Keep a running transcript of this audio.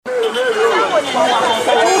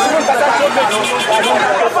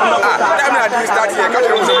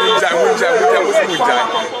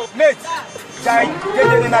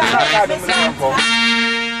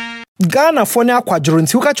Ghana for na kwadro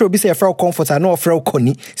nti uka chobi say frɛ comfort and no frɛ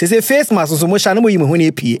koni. Say face mask so mo sha no mo yim ho na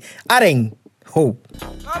epie. Aren. Ho.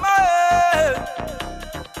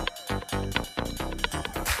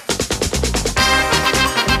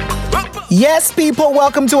 Yes, people,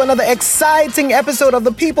 welcome to another exciting episode of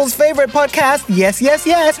the people's favorite podcast. Yes.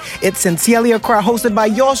 It's Sincerely Accra, hosted by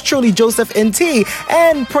yours truly, Joseph NT,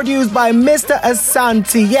 and produced by Mr.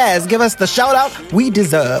 Asante. Yes, give us the shout out we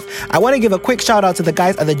deserve. I want to give a quick shout out to the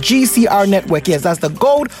guys at the GCR Network. Yes, that's the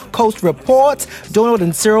Gold Coast Report, Donald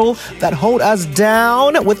and Cyril, that hold us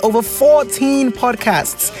down with over 14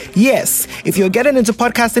 podcasts. Yes, if you're getting into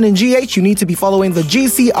podcasting in GH, you need to be following the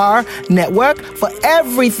GCR Network for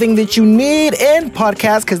everything that you need in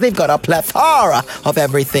podcasts, because they've got a plethora of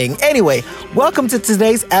everything. Anyway, welcome to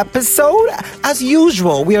today's episode. As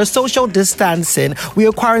usual, we are social distancing, we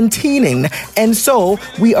are quarantining, and so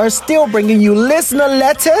we are still bringing you listener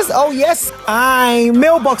letters. Oh yes,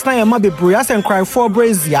 mailbox na yama be brias and cry for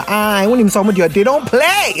brazia. When him somebody they don't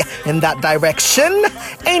play in that direction.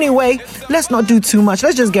 Anyway, let's not do too much.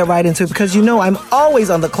 Let's just get right into it, because you know I'm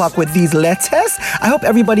always on the clock with these letters. I hope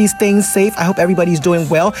everybody's staying safe. I hope everybody's doing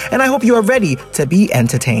well, and I hope you are ready to be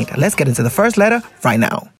entertained. Let's get into the first letter right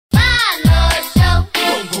now.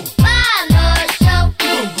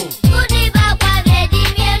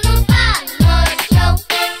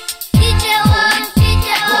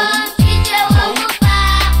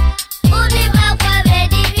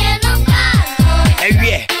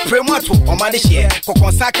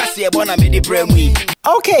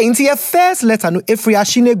 Okay, into your first letter, no, Efri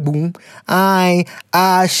Ashinegbu.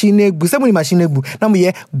 Ashinegbu. Somebody Mashinegbu. Namu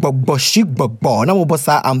ye boboshik bobo. Namu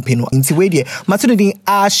bossa ampino. Into way there. Matunidi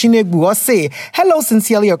Ashinegbu. Or say, hello,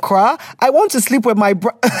 Sincerely Accra. I want to sleep with my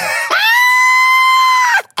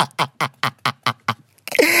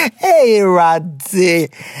Hey, Radzi.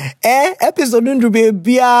 Episode nundu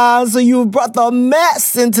baby. So you brought the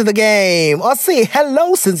mess into the game. Or say,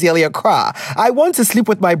 hello, Sincerely Accra. I want to sleep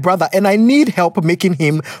with my brother and I need help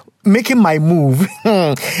making my move.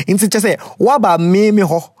 Into just say, what about me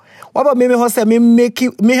ho? What about me say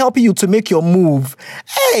me help you to make your move?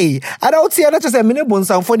 Hey, I don't see that just say me ne bon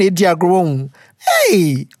san for ne dia grown.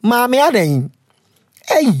 Hey, mommy aden.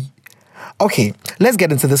 Hey. Okay, let's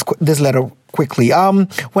get into this letter quickly.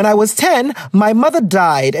 When I was 10, my mother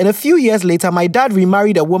died, and a few years later, my dad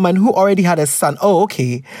remarried a woman who already had a son. Oh,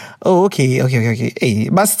 okay. Hey,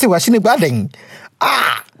 but still,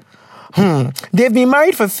 They've been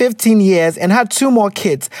married for 15 years and had 2 more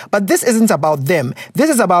kids. But this isn't about them. This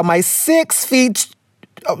is about my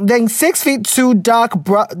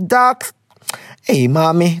 6'2" dark. Hey,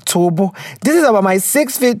 mommy, Tobo. This is about my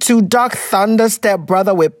 6'2" dark thunder step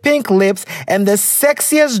brother with pink lips and the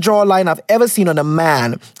sexiest jawline I've ever seen on a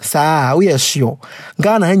man. Sa, we are sure.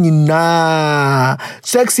 Ghana, nah.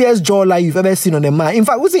 Sexiest jawline you've ever seen on a man. In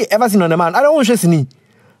fact, who's he ever seen on a man? I don't want to see.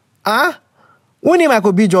 When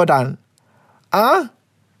Michael B. Jordan?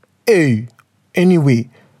 Hey. Anyway,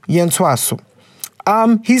 Yentwaso.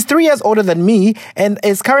 He's 3 years older than me and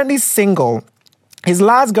is currently single. His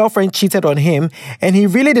last girlfriend cheated on him, and he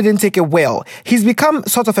really didn't take it well. He's become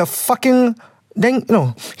sort of a fuck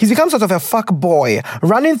boy,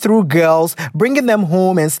 running through girls, bringing them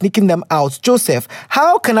home and sneaking them out. Joseph,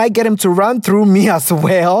 how can I get him to run through me as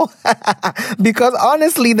well? Because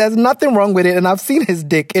honestly, there's nothing wrong with it, and I've seen his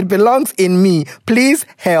dick. It belongs in me. Please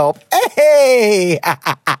help. Hey!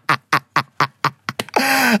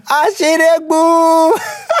 Ashinegbu!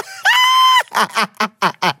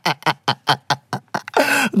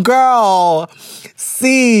 Girl,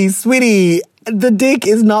 see, sweetie, the dick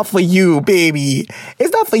is not for you, baby.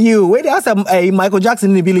 It's not for you. Wait, that's a Michael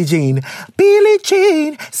Jackson and Billie Jean. Billie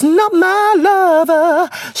Jean is not my lover.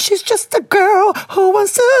 She's just a girl who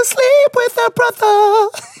wants to sleep with her brother.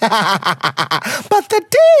 But the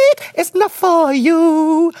dick is not for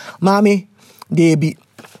you. Mommy, Debbie.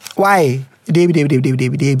 Why? Debbie.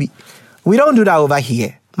 We don't do that over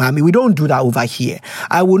here. Mommy, we don't do that over here.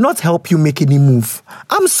 I will not help you make any move.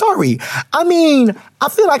 I'm sorry. I mean, I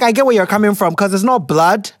feel like I get where you're coming from because it's not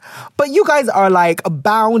blood, but you guys are like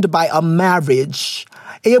bound by a marriage.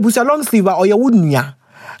 Long sleeve or you wouldn't ya.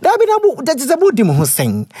 That is about Dim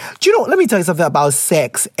Hussein. Do you know, let me tell you something about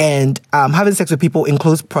sex and having sex with people in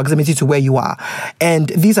close proximity to where you are. And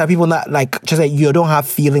these are people that, like, just like, you don't have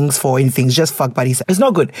feelings for anything. It's just fuck buddies. It's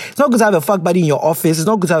not good. It's not good to have a fuck buddy in your office. It's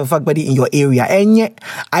not good to have a fuck buddy in your area. And yet,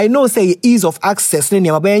 I know, say, ease of access,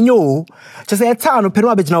 but just say, a town of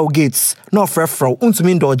Peruabijano gates, not frefro,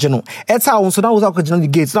 untumin do general. A town, so now was the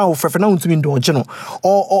gates, now frefro, now untumin do general.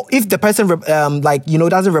 Or if the person,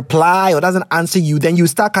 doesn't reply or doesn't answer you, then you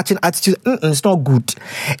start catching attitude. It's not good.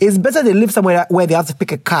 It's better they live somewhere where they have to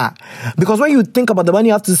pick a car. Because when you think about the money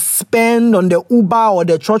you have to spend on the Uber or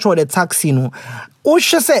the church or the taxi,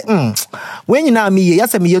 just say, when you know me,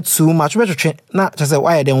 yes, me too much. Not just say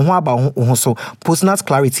why then what about so personal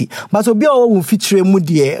clarity. But to be all feature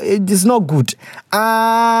moody, it is not good.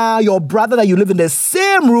 Your brother that you live in the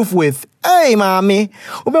same roof with. Hey, mommy.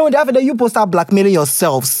 After that, you post start blackmailing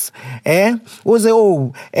yourselves.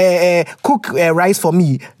 Cook rice for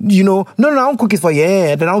me. No, I won't cook it for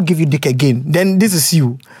you. Then I'll give you dick again. Then this is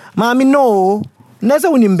you. Mommy, no. That's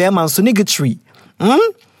when in Bearman, so negatory.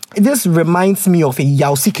 This reminds me of a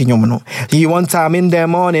Yausi Kinyomono. She one time in the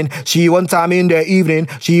morning, she one time in the evening,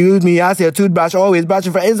 she used me as a toothbrush, always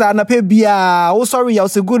brushing for Ezana Pebia. Oh, sorry,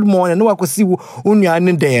 Yausi, good morning. No, I could see Unyan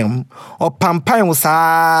in them. Or Pampan was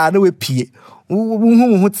no pee.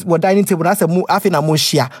 What dining table? That's a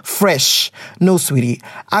fresh. No, sweetie.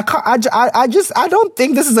 I don't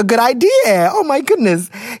think this is a good idea. Oh my goodness.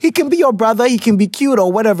 He can be your brother. He can be cute or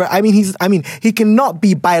whatever. He cannot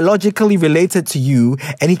be biologically related to you,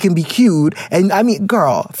 and he can be cute. And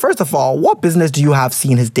girl, first of all, what business do you have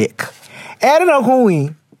seeing his dick? I don't know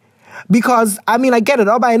who. Because I get it.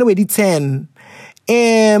 All by anyway, 10.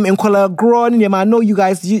 I know you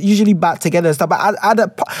guys usually back together and stuff, but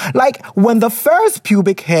when the first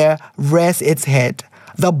pubic hair rests its head,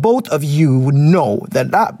 the both of you know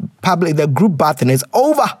that the group bathing is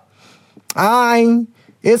over.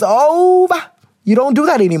 It's over. You don't do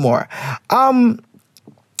that anymore.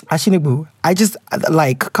 Ashinibu,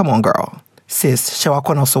 come on, girl. Sis,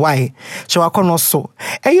 why?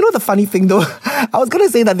 And you know the funny thing though, I was gonna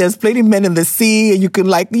say that there's plenty men in the sea, and you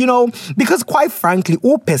can because quite frankly,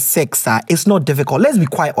 open sex it's not difficult. Let's be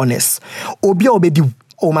quite honest. Obi obedi,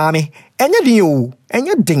 oh mami, and you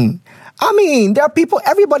ding. There are people,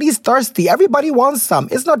 everybody's thirsty. Everybody wants some.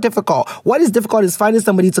 It's not difficult. What is difficult is finding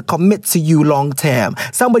somebody to commit to you long term.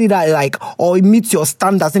 Somebody that or meets your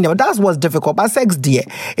standards in there. That's what's difficult. But sex, dear.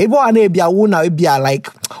 It won't be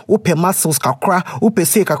open muscles, open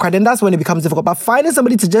say, then that's when it becomes difficult. But finding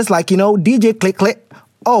somebody to just DJ click.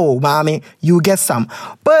 Oh, mommy, you get some.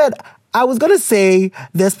 But I was going to say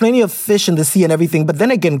there's plenty of fish in the sea and everything, but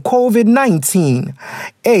then again, COVID-19.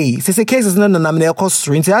 Hey, since the case is not an amnel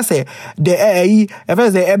string, I say,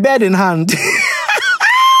 a bed in hand.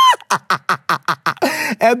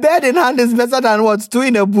 A bed in hand is better than what's two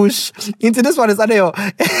in a bush. Into this one is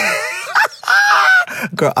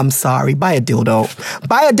girl, I'm sorry. Buy a dildo.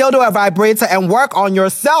 Buy a dildo, a vibrator, and work on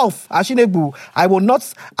yourself. Ashinebu, I will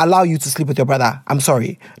not allow you to sleep with your brother. I'm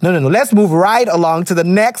sorry. No. Let's move right along to the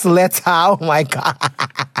next letter. Oh my God.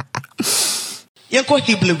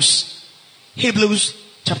 Hebrews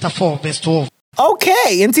chapter 4, verse 12.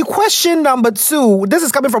 Okay, into question number 2. This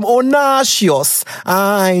is coming from Onasios.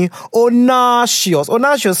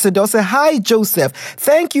 Onasios said, they'll say, hi, Joseph.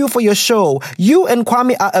 Thank you for your show. You and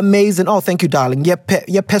Kwame are amazing. Oh, thank you, darling. You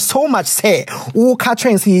pay so much. Say, catch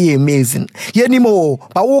and say amazing. You anymore,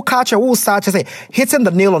 but catch start to say, hitting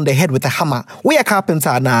the nail on the head with a hammer. We are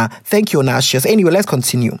carpenter now. Thank you, Onasios. Anyway, let's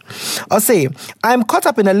continue. I'll say, I'm caught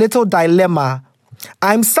up in a little dilemma.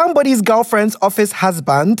 I'm somebody's girlfriend's office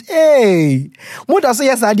husband. Hey, what does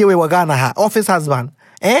yes idea we were Ghana office husband?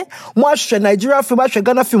 Watch Nigeria film, watch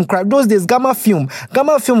Ghana film. Those days, Gamma film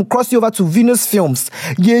crossed over to Venus Films.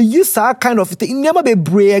 You use that kind of thing. Never be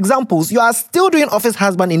brave examples. You are still doing office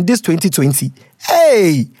husband in this 2020.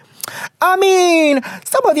 Hey.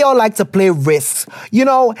 Some of y'all like to play risks,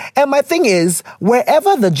 and my thing is,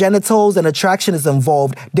 wherever the genitals and attraction is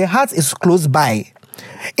involved, the heart is close by.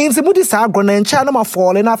 In Simudi Sagrona and China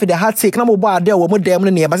falling after the heart take number Adele or more damn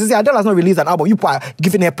near. But since Adele has not released an album, you are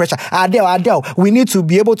giving her pressure. Adele, we need to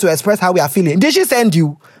be able to express how we are feeling. Did she send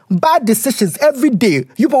you bad decisions every day?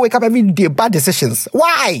 You wake up every day, bad decisions.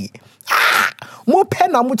 Why? More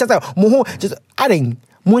pen and just adding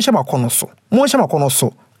Monshama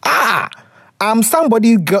Konoso. I'm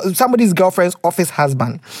somebody's girlfriend's office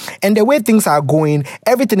husband. And the way things are going,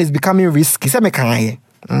 everything is becoming risky.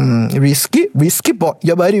 Risky, but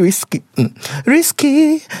your body risky.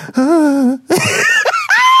 Risky. I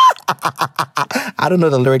don't know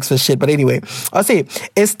the lyrics for shit, but anyway. I'll say,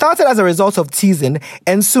 it started as a result of teasing,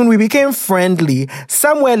 and soon we became friendly.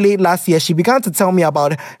 Somewhere late last year, she began to tell me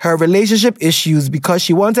about her relationship issues because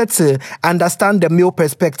she wanted to understand the male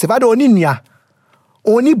perspective. I don't need ya.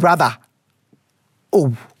 Only brother.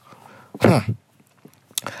 Oh.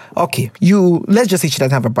 Okay, let's just say she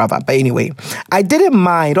doesn't have a brother. But anyway, I didn't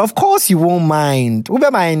mind. Of course you won't mind.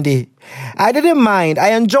 I didn't mind. I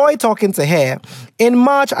enjoyed talking to her. In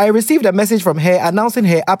March, I received a message from her announcing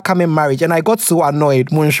her upcoming marriage, and I got so annoyed.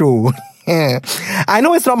 Monshu. I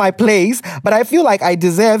know it's not my place, but I feel like I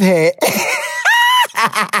deserve her.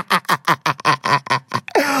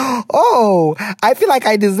 Oh, I feel like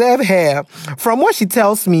I deserve her. From what she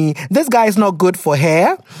tells me, this guy is not good for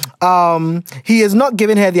her. He is not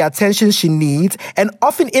giving her the attention she needs and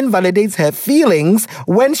often invalidates her feelings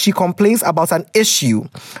when she complains about an issue.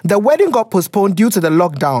 The wedding got postponed due to the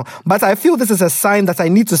lockdown, but I feel this is a sign that I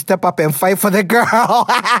need to step up and fight for the girl.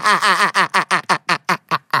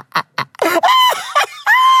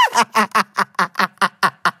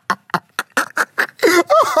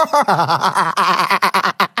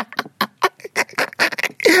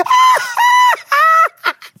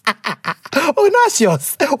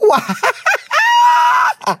 Onasios. Wow.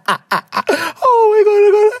 Oh my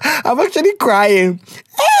God. I'm actually crying.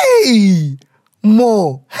 Hey!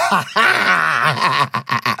 More.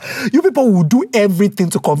 You people will do everything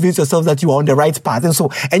to convince yourselves that you are on the right path.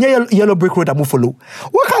 And your yellow brick road that will follow.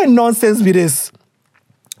 What kind of nonsense be this?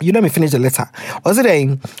 You let me finish the letter.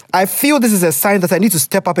 I feel this is a sign that I need to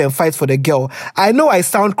step up and fight for the girl. I know I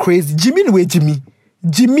sound crazy. Jimmy.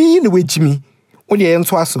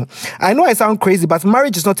 I know I sound crazy, but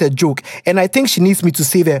marriage is not a joke, and I think she needs me to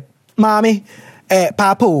save her. Mommy,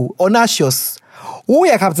 Papo, Onasios, we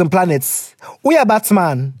are Captain Planets, we are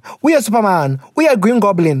Batman, we are Superman, we are Green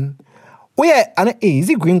Goblin, we are... is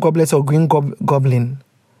it Green Goblet or Green Goblin?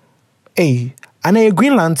 And a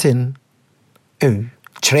Green Lantern.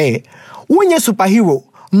 Tre. When you're superhero,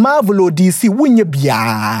 Marvel or DC, when you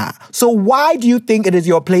biya. So why do you think it is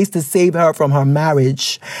your place to save her from her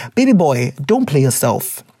marriage? Baby boy, don't play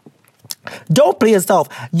yourself. Don't play yourself.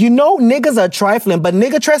 You know niggas are trifling, but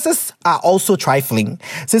niggatresses are also trifling.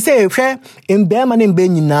 So say, in Bearman in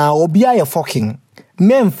Benina, or be fucking.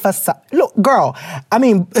 Men fasa. Look, girl,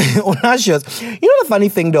 Onasios, you know the funny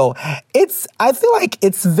thing though? I feel like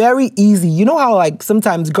it's very easy. You know how like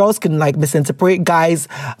sometimes girls can like misinterpret guys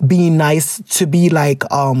being nice to be like,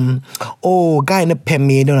 guy in a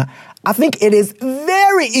pemme, I think it is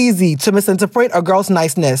very easy to misinterpret a girl's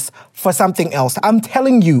niceness for something else. I'm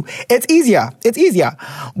telling you, it's easier.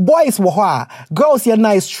 Boys wahwa, girls you're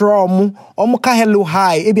nice, strong, omuka hello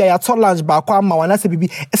hi, ebi ya tot lunch ba kwa ma wana se bibi.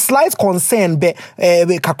 A slight concern be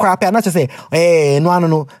kakrape and not to say,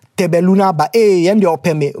 no, tebeluna ba and your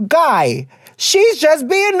peme. Guy, she's just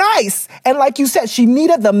being nice. And like you said, she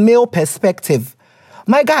needed the male perspective.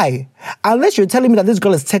 My guy, unless you're telling me that this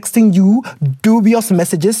girl is texting you dubious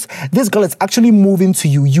messages, this girl is actually moving to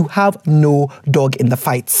you. You have no dog in the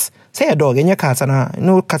fights. Say a dog in your cat and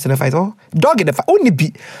no cat in the fight. Oh, dog in the fight. Only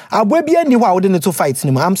be. I will be anywhere within the two fights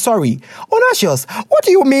anymore. I'm sorry. Onasios, what do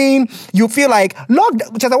you mean? You feel like locked?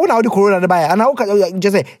 Just I want out the corona buy and I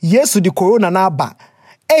just say yes to the corona now.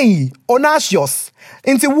 Hey, Onasios.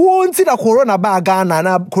 Into won't see the corona bag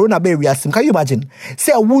na corona barriers. Can you imagine?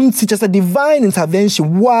 Say I won't see just a divine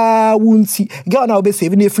intervention. Wow, won't see. Girl now be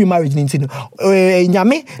saving a free marriage into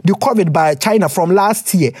Nyame the COVID by China from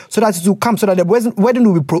last year, so that it will come, so that the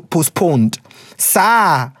wedding will be postponed.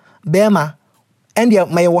 Sa Bema and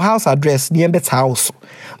my house address near Bet's house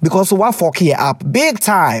because what fuck here up big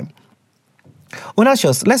time.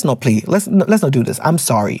 Onasios, let's not play. Let's not do this. I'm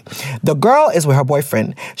sorry. The girl is with her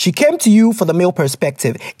boyfriend. She came to you for the male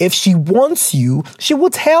perspective. If she wants you, she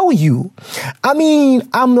will tell you.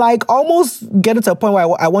 I'm like almost getting to a point where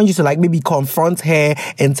I want you to like maybe confront her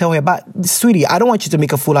and tell her, but sweetie, I don't want you to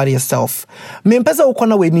make a fool out of yourself.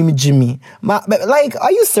 Jimmy. Like,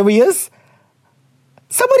 are you serious?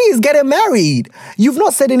 Somebody is getting married. You've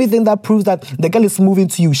not said anything that proves that the girl is moving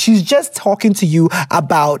to you. She's just talking to you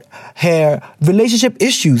about her relationship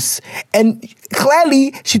issues. And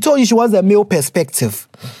clearly, she told you she wants a male perspective.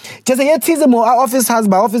 Just say, yeah, our office has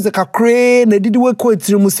my office like a crane. They did work with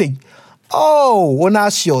you. Oh,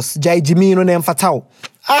 Onasios, Jai Jimmy, no name fatal.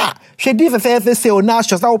 She did say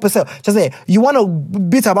Onasios. Just say, you want to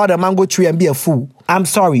beat about the mango tree and be a fool. I'm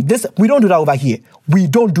sorry. We don't do that over here. We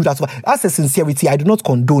don't do that. That's a sincerity. I do not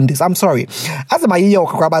condone this. I'm sorry. As my year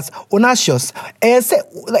Onasios,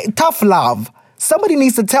 like tough love. Somebody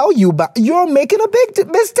needs to tell you, but you're making a big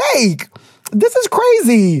mistake. This is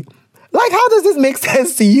crazy. Like, how does this make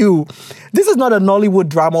sense to you? This is not a Nollywood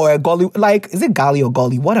drama or a Golly, like, is it Gali or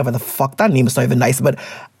Golly? Whatever the fuck, that name is not even nice, but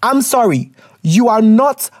I'm sorry. You are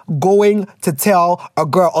not going to tell a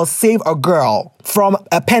girl or save a girl from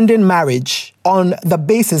a pending marriage on the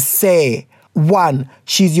basis, say, 1,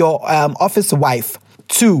 she's your office wife.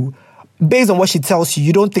 2, based on what she tells you,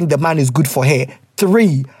 you don't think the man is good for her.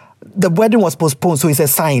 3, the wedding was postponed, so it's a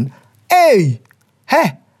sign. Hey,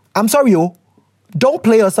 I'm sorry, yo. Don't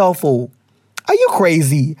play yourself, oh. Are you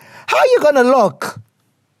crazy? How are you gonna look?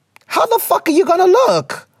 How the fuck are you gonna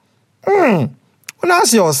look?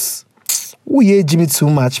 That's yours. Oh yeah, Jimmy, too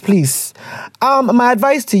much, please. My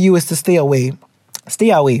advice to you is to stay away.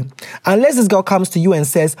 Stay away. Unless this girl comes to you and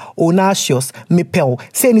says, Onasios, Mipel,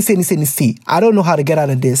 say, I don't know how to get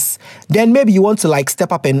out of this. Then maybe you want to like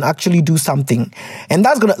step up and actually do something. And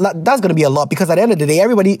that's gonna be a lot, because at the end of the day,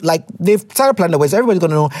 everybody, like, they've started planning the way, so everybody's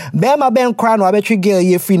gonna know, and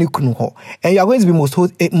you're going to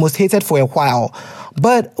be most hated for a while.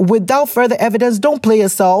 But without further evidence, don't play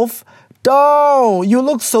yourself. Don't. You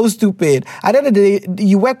look so stupid. At the end of the day,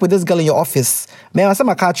 you work with this girl in your office. Man, I said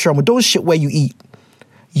my car trauma. Don't shit where you eat.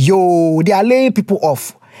 Yo, they are laying people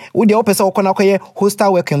off. With the opposite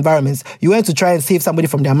hostile work environments, you went to try and save somebody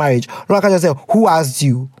from their marriage. I can just say, who asked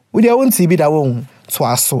you? With their own TV, that won't. So,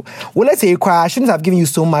 well, let's say you cry. I shouldn't have given you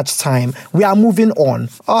so much time. We are moving on.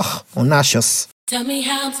 Oh, Onasios. Tell me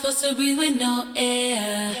how I'm supposed to breathe with no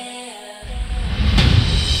air.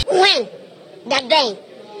 When? That day.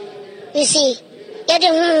 You see,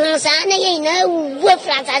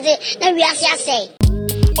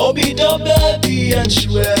 Obi do baby and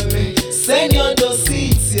shweme, send your do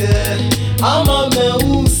seats, yeah. I'm a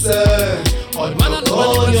me sir. On my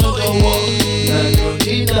call your door,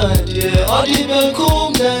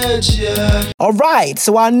 all right,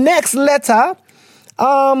 so our next letter,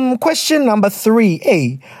 question number 3.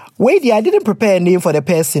 Hey, wait, I didn't prepare a name for the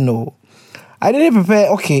person, no. I didn't prepare.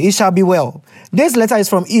 Okay, it shall be well. This letter is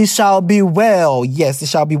from It Shall Be Well. Yes, it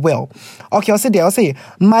shall be well. Okay, I'll say,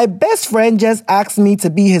 my best friend just asked me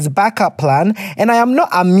to be his backup plan, and I am not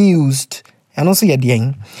amused. And also,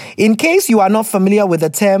 in case you are not familiar with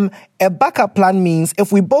the term, a backup plan means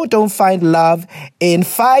if we both don't find love in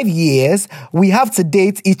 5 years, we have to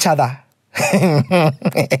date each other.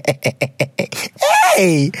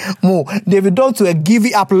 Hey, Mo, they've done to give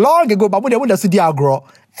it up long ago, but they want to see the grow.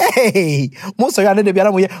 Hey, most of you are grow.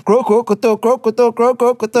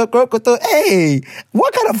 Hey,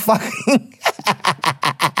 what kind of fucking?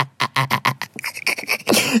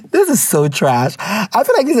 This is so trash. I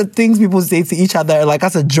feel like these are things people say to each other like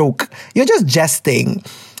as a joke. You're just jesting.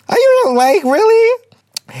 Are you like, really?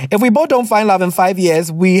 If we both don't find love in 5 years,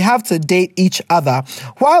 we have to date each other.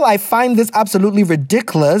 While I find this absolutely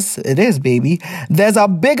ridiculous, it is, baby, there's a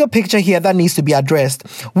bigger picture here that needs to be addressed.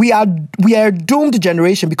 We are a doomed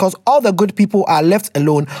generation because all the good people are left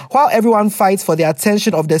alone while everyone fights for the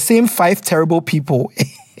attention of the same 5 terrible people.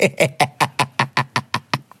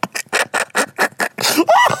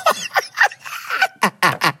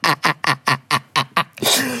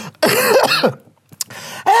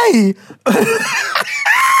 Hey!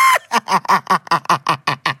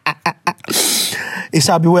 It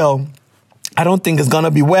shall be well. I don't think it's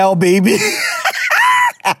gonna be well, baby.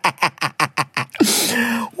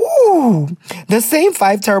 Ooh, the same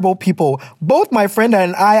 5 terrible people. Both my friend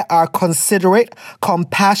and I are considerate,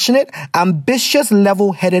 compassionate, ambitious,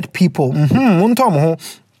 level-headed people.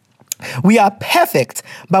 We are perfect,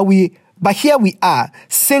 but here we are,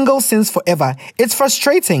 single since forever. It's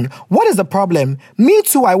frustrating. What is the problem? Me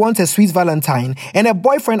too, I want a sweet Valentine and a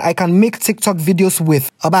boyfriend I can make TikTok videos with.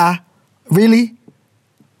 Aba, really?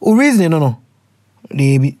 Reason no.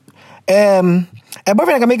 Baby. A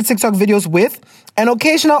boyfriend I can make TikTok videos with and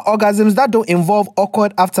occasional orgasms that don't involve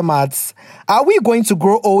awkward aftermaths. Are we going to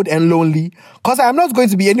grow old and lonely? Because I am not going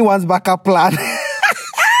to be anyone's backup plan.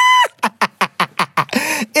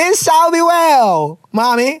 It shall be well.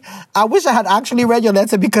 Mommy, I wish I had actually read your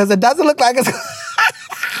letter because it doesn't look like it's...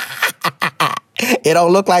 It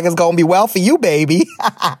don't look like it's going to be well for you, baby.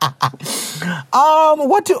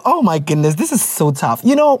 Oh my goodness, this is so tough.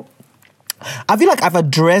 You know, I feel like I've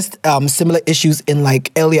addressed similar issues in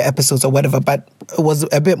like earlier episodes or whatever, but it was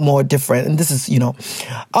a bit more different. And this is, you know,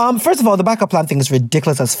 first of all, the backup plan thing is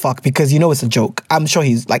ridiculous as fuck because you know it's a joke. I'm sure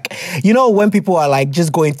he's like, you know, when people are like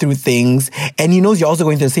just going through things and he knows you're also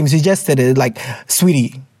going through the same, so he just said it like,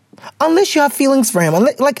 sweetie, unless you have feelings for him,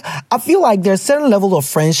 like I feel like there's a certain level of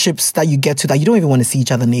friendships that you get to that you don't even want to see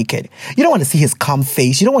each other naked. You don't want to see his cum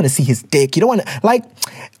face. You don't want to see his dick. You don't want to, like,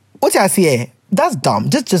 what's I say? That's dumb.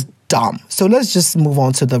 Just dumb. So let's just move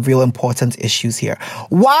on to the real important issues here.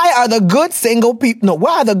 Why are the good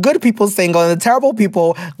people single and the terrible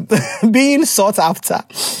people being sought after?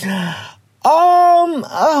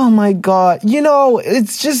 Oh my God.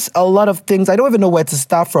 It's just a lot of things. I don't even know where to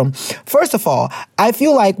start from. First of all, I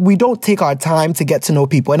feel like we don't take our time to get to know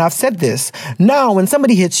people. And I've said this. Now, when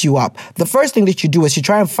somebody hits you up, the first thing that you do is you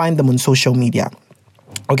try and find them on social media.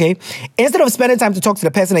 Okay? Instead of spending time to talk to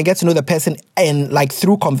the person and get to know the person and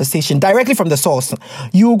through conversation directly from the source,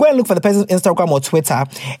 you go and look for the person's Instagram or Twitter,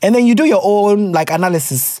 and then you do your own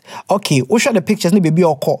analysis. Okay, what show the pictures? Ni baby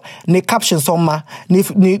or call, ni caption soma, ni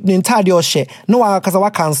entire your share. No one cause I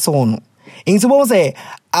cancel. And suppose say,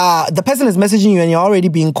 the person is messaging you and you're already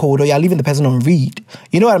being cold or you're leaving the person on read.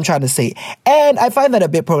 You know what I'm trying to say? And I find that a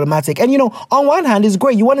bit problematic. And on one hand, it's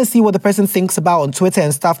great. You want to see what the person thinks about on Twitter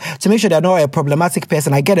and stuff to make sure they're not a problematic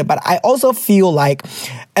person. I get it. But I also feel like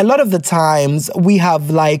a lot of the times we've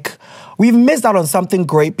missed out on something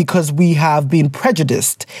great because we have been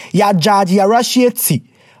prejudiced. Ya judge, ya rashieti.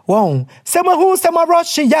 Wow. Sema hu sema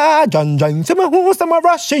Russia jan jan. Sema hu sema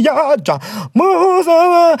Russia jan. Mu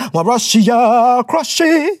sema Russia crush.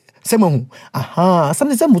 Sema hu.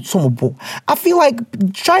 Something. I feel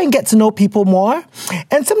like try and get to know people more.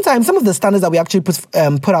 And sometimes some of the standards that we actually put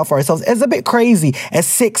out for ourselves is a bit crazy. A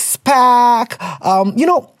 6-pack.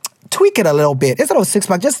 Tweak it a little bit. Instead of a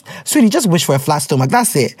 6-pack, sweetie, just wish for a flat stomach.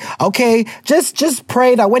 That's it. Okay? Just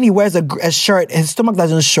pray that when he wears a shirt, his stomach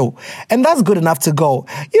doesn't show. And that's good enough to go.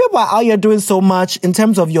 How you're doing so much in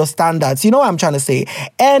terms of your standards. You know what I'm trying to say?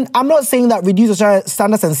 And I'm not saying that reduce your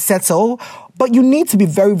standards and settle, but you need to be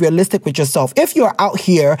very realistic with yourself. If you're out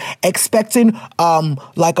here expecting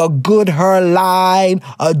a good hairline,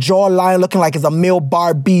 a jawline looking like it's a male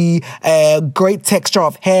Barbie, a great texture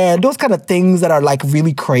of hair, those kind of things that are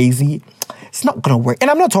really crazy, it's not gonna work.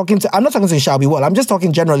 And I'm not talking to Shelby Well. I'm just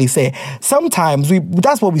talking generally. Say sometimes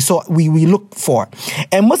that's what we look for.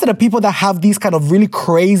 And most of the people that have these kind of really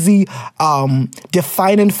crazy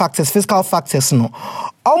defining factors, physical factors,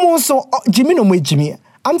 almost so Jimmy.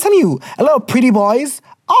 I'm telling you, a lot of pretty boys,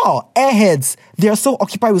 airheads. They are so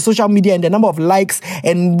occupied with social media and the number of likes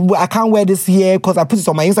and I can't wear this here because I put it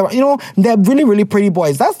on my Instagram. They're really, really pretty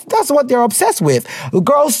boys. That's what they're obsessed with.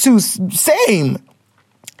 Girls too, same.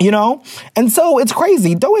 And so it's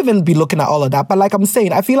crazy. Don't even be looking at all of that. But like I'm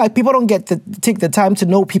saying, I feel like people don't get to take the time to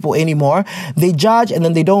know people anymore. They judge and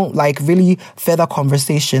then they don't really further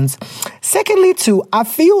conversations. Secondly, too, I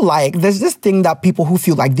feel like there's this thing that people who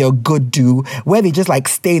feel like they're good do, where they just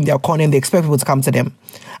stay in their corner and they expect people to come to them.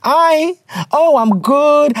 I'm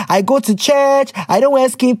good. I go to church. I don't wear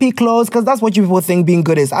skimpy clothes because that's what you people think being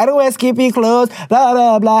good is. I don't wear skimpy clothes, blah,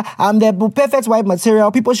 blah, blah. I'm the perfect white material.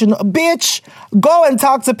 People should know. Bitch, go and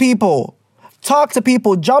talk to people. Talk to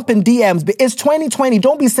people. Jump in DMs. It's 2020.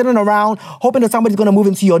 Don't be sitting around hoping that somebody's going to move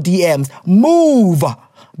into your DMs. Move,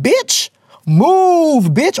 bitch. Move,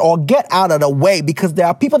 bitch, or get out of the way because there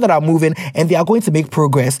are people that are moving and they are going to make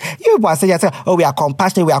progress. You people are saying, we are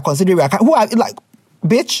compassionate, we are considerate, who are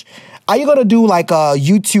bitch, are you going to do a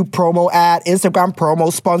YouTube promo ad, Instagram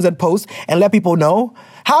promo, sponsored post and let people know?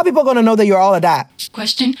 How are people going to know that you're all of that?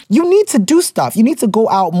 Question. You need to do stuff. You need to go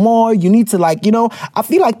out more. You need to I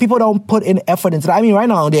feel like people don't put in effort into that. I mean, right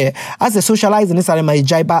now there, as a socializing inside of my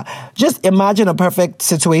jiba, just imagine a perfect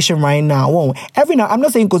situation right now. I'm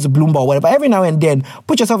not saying go to Bloomberg or whatever, but every now and then,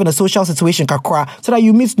 put yourself in a social situation, kakra, so that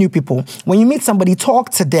you meet new people. When you meet somebody,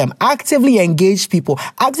 talk to them. Actively engage people.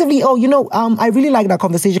 Actively, I really like that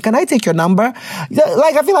conversation. Can I take your number?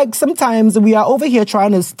 I feel like sometimes we are over here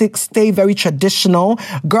trying to stay very traditional.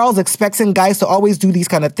 Girls expecting guys to always do these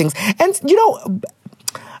kind of things. And,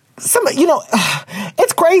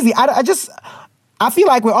 it's crazy. I feel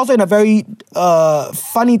like we're also in a very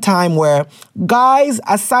funny time where guys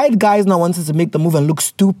not wanting to make the move and look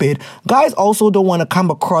stupid, guys also don't want to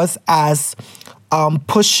come across as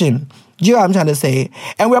pushing. Do you know what I'm trying to say?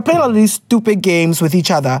 And we're playing all of these stupid games with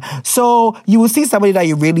each other. So you will see somebody that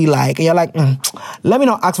you really like, and you're like, let me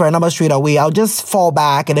not ask for a number straight away. I'll just fall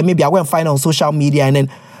back, and then maybe I'll go and find it on social media. And then,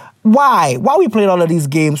 why? Why are we playing all of these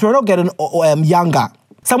games? We're not getting younger.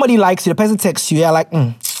 Somebody likes you, the person texts you, you're like,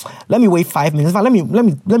 let me wait 5 minutes. Let me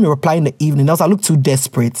reply in the evening. Else I look too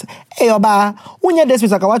desperate. Hey, Oba, when you're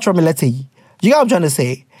desperate, I can watch me letter. You get what I'm trying to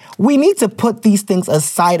say? We need to put these things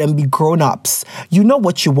aside and be grown-ups. You know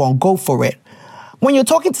what you want, go for it. When you're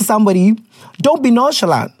talking to somebody, don't be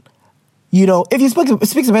nonchalant. You know, if you speak to the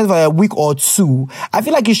person for a week or two, I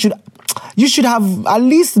feel like you should have at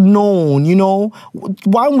least known, you know,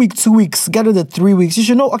 1 week, 2 weeks, get to the 3 weeks. You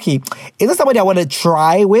should know, okay, is this somebody I want to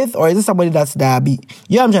try with, or is this somebody that's dabby?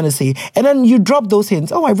 You know what I'm trying to say? And then you drop those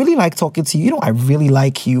hints. Oh, I really like talking to you. You know, I really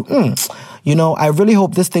like you. You know, I really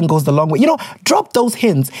hope this thing goes the long way. You know, drop those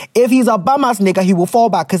hints. If he's a bum-ass nigga, he will fall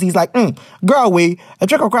back because he's like, girl, wait, a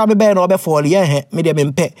trick or crab me bear no before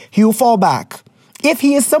he will fall back. If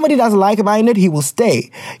he is somebody that's like-minded, he will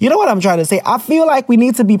stay. You know what I'm trying to say? I feel like we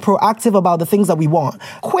need to be proactive about the things that we want.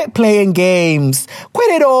 Quit playing games.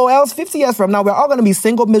 Quit it all, else 50 years from now, we're all going to be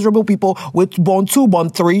single, miserable people with born 2, born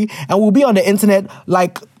 3, and we'll be on the internet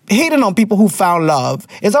like hating on people who found love.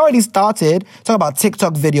 It's already started. Talk about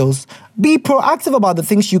TikTok videos. Be proactive about the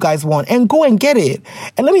things you guys want and go and get it.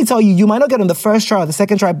 And let me tell you, you might not get on the first try or the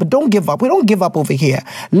second try, but don't give up. We don't give up over here.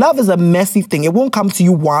 Love is a messy thing. It won't come to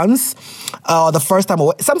you once, the first time.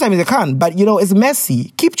 Sometimes it can, but you know, it's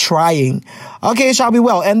messy. Keep trying. Okay, it shall be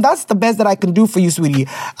well. And that's the best that I can do for you, sweetie.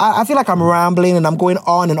 I feel like I'm rambling and I'm going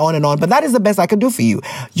on and on and on, but that is the best I can do for you.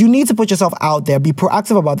 You need to put yourself out there. Be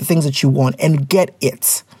proactive about the things that you want and get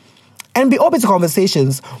it. And be open to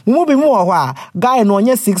conversations. We will be more guy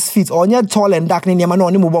no 6 feet or tall and dark one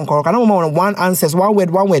answers, one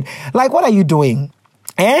word. Like, what are you doing?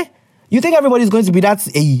 You think everybody's going to be that?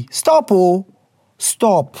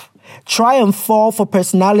 Stop. Try and fall for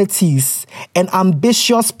personalities and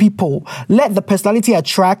ambitious people. Let the personality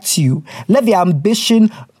attract you. Let the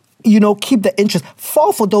ambition, you know, keep the interest.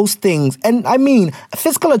 Fall for those things. And I mean,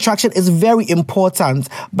 physical attraction is very important.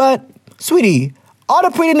 But, sweetie, all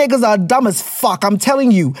the pretty niggas are dumb as fuck. I'm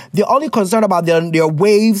telling you. They're only concerned about their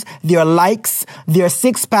waves, their likes, their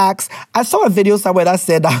six packs. I saw a video somewhere that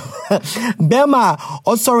said, Bema,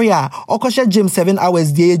 Okosha gym 7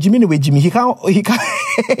 hours day. Jimmy, he can't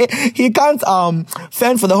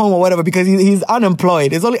fend for the home or whatever because he's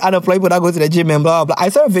unemployed. It's only unemployed people that go to the gym and blah, blah. I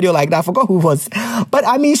saw a video like that. I forgot who it was. But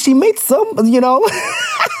I mean, she made some, you know.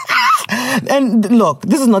 And look,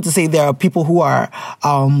 this is not to say there are people who are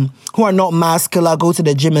not masculine, go to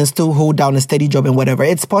the gym and still hold down a steady job and whatever.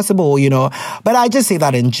 It's possible, you know, but I just say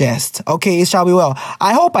that in jest. Okay, it shall be well.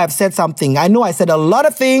 I hope I've said something. I know I said a lot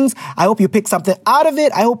of things. I hope you pick something out of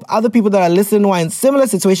it. I hope other people that are listening who are in similar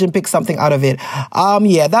situation pick something out of it.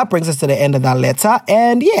 Yeah, that brings us to the end of that letter.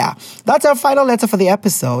 And yeah, that's our final letter for the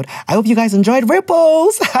episode. I hope you guys enjoyed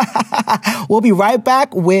Ripples. We'll be right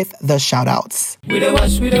back with the shout outs. We the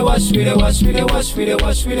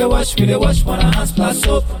wash, wanna hands plus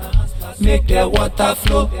soap, make the water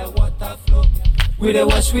flow. We the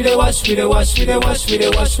wash, wanna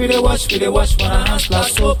hands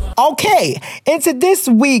plus soap. Okay, into this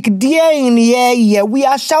week, we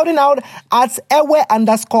are shouting out at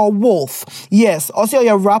Ewe_Wolf. Yes, also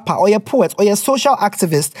your rapper, or your poet, or your social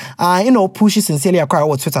activist, Pushy Sincerely Accra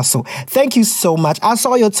on Twitter. So thank you so much. I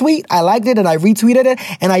saw your tweet, I liked it, and I retweeted it,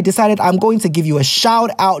 and I decided I'm going to give you a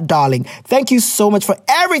shout out, darling. Thank you so much for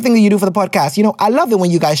everything that you do for the podcast. You know, I love it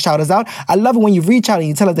when you guys shout us out. I love it when you reach out and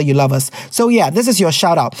you tell us that you love us. So yeah, this is your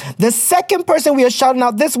shout out. The second person we are shouting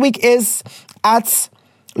out this week is at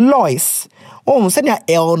Lois. Oh, send your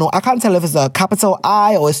L. No, I can't tell if it's a capital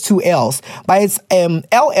I or it's 2 L's, but it's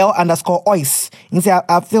LL_Ois. You see,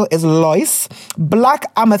 I feel it's Lois.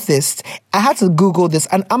 Black amethyst. I had to Google this.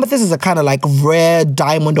 An amethyst is a kind of like rare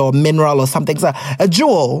diamond or mineral or something. It's a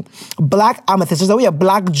jewel. Black amethyst. It's a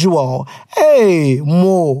black jewel. Hey,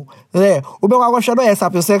 Mo. There.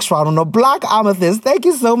 Black amethyst. Thank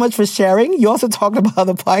you so much for sharing. You also talked about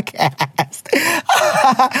the podcast.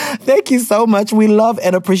 Thank you so much. We love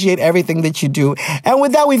and appreciate everything that you do. And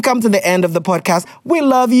with that, we've come to the end of the podcast. We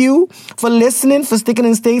love you for listening, for sticking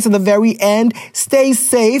and staying to the very end. Stay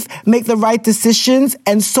safe, make the right decisions,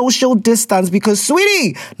 and social distance because,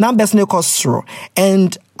 sweetie, not best no cost.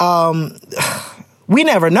 And we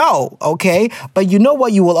never know, okay? But you know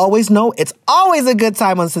what you will always know? It's always a good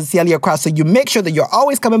time on Sincerely Accra, so you make sure that you're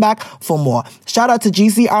always coming back for more. Shout out to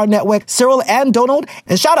GCR Network, Cyril and Donald,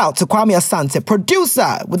 and shout out to Kwame Asante,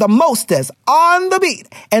 producer with the mostest on the beat.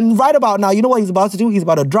 And right about now, you know what he's about to do? He's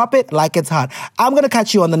about to drop it like it's hot. I'm going to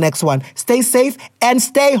catch you on the next one. Stay safe and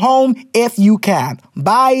stay home if you can.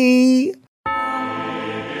 Bye.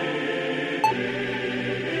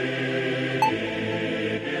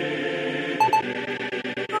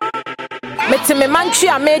 Mete me mantri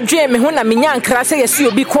a me dream me ho na me nyankra say yesi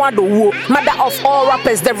obi ko adowo. Mother of all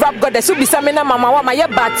rappers, the rap goddess who be me na mama wa ma ye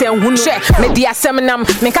bate hunu. She me di asem nam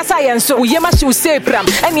me kasa ye nso wo ye ma hye wo say pram.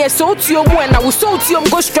 Ene so tuo mu na wo so tuo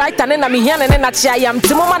go strike tane na me hia ne na chia yam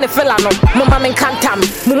te mo ma ne fela no. Mo ma me kantam.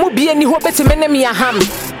 Mo mu bie ni ho beti me ne me aham.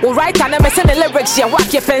 Wo right na me se ne lyrics ye wa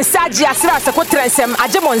ke pensaji asra se ko trensem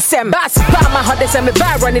agemo nsem. Bass ba ma ho de se me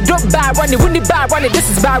ba run it, drop ba run it, wuni ba run it. This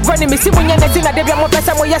is ba run it. Me si mo nya na de bia mo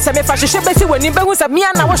pesa mo yes me fa hwehwe besi wani be hu sa me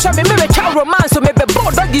na wo hwe me twa romance so me be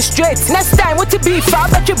bold doggy straight. Next time what to be for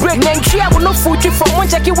bet you break nantri I will no food you from one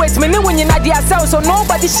check it wait me ne when you na dia sell so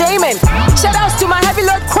nobody shaming. Shout outs to my heavy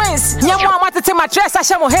load queens. Nyamo amata my dress I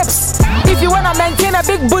show my hips. If you wanna maintain a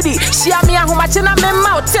big booty, she me ahomache na me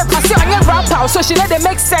mouth tip. I say on your rap house so she let it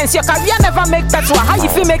make sense. Your career never make better. How you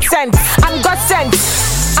feel make sense? I'm God sent.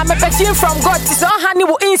 I'm a perfume from God. It's all honey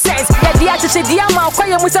with incense. Yeah, the attitude, the amount. Why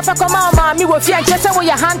you must have come out, mommy? With your chest away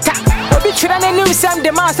your hunter. Obi children and Sam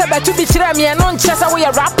the master, but to be children, me and non chest away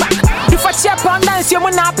your rapper. If I check on dance, you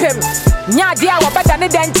will nap him. Nya, dear, what better than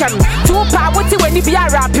dentum. Two power, what when you be a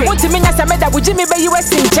rapper. What to mean as I made that would Jimmy be US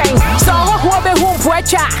in chain. So, who be home for a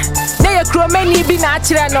child? They are crew many be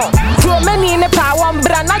natural. Crew many in the power,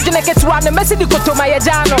 but not gonna get one. The message go to my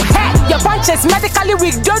jano. Hey, your punch is medically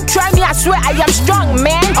weak. Don't try me, I swear I am strong,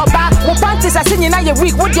 man. Oba, wo panties are singing now your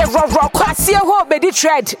week. What you rock? I see a whole baby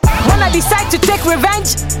tread. When I decide to take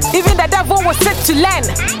revenge, even the devil was set to learn.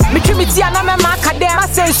 Me trimity and I'm a macadam. I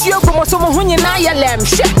say, you come so much na ya lem.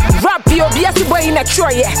 Shit, rap your BS boy in a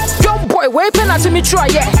tray. Young boy, wait pen to me try.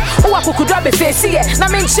 Oh, I could grab a face here. Now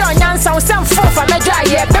make sure Yan sound some four for me dry.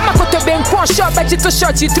 Bema go to bank one shot, but you too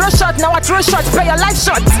short. You throw shot, now I throw shot, play your life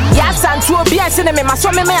shot. Yes, and to be a cinema, my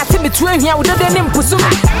swim may I see between here with the name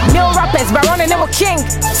Pusuma. Male rappers, Baron and Nemo King.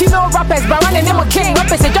 Female rappers, Baron and Nemo King.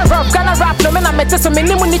 Rappers, a job of Ghana rap, no man, I met so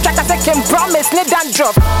many money track as I can promise, need that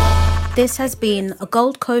drop. This has been a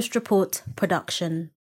Gold Coast Report production.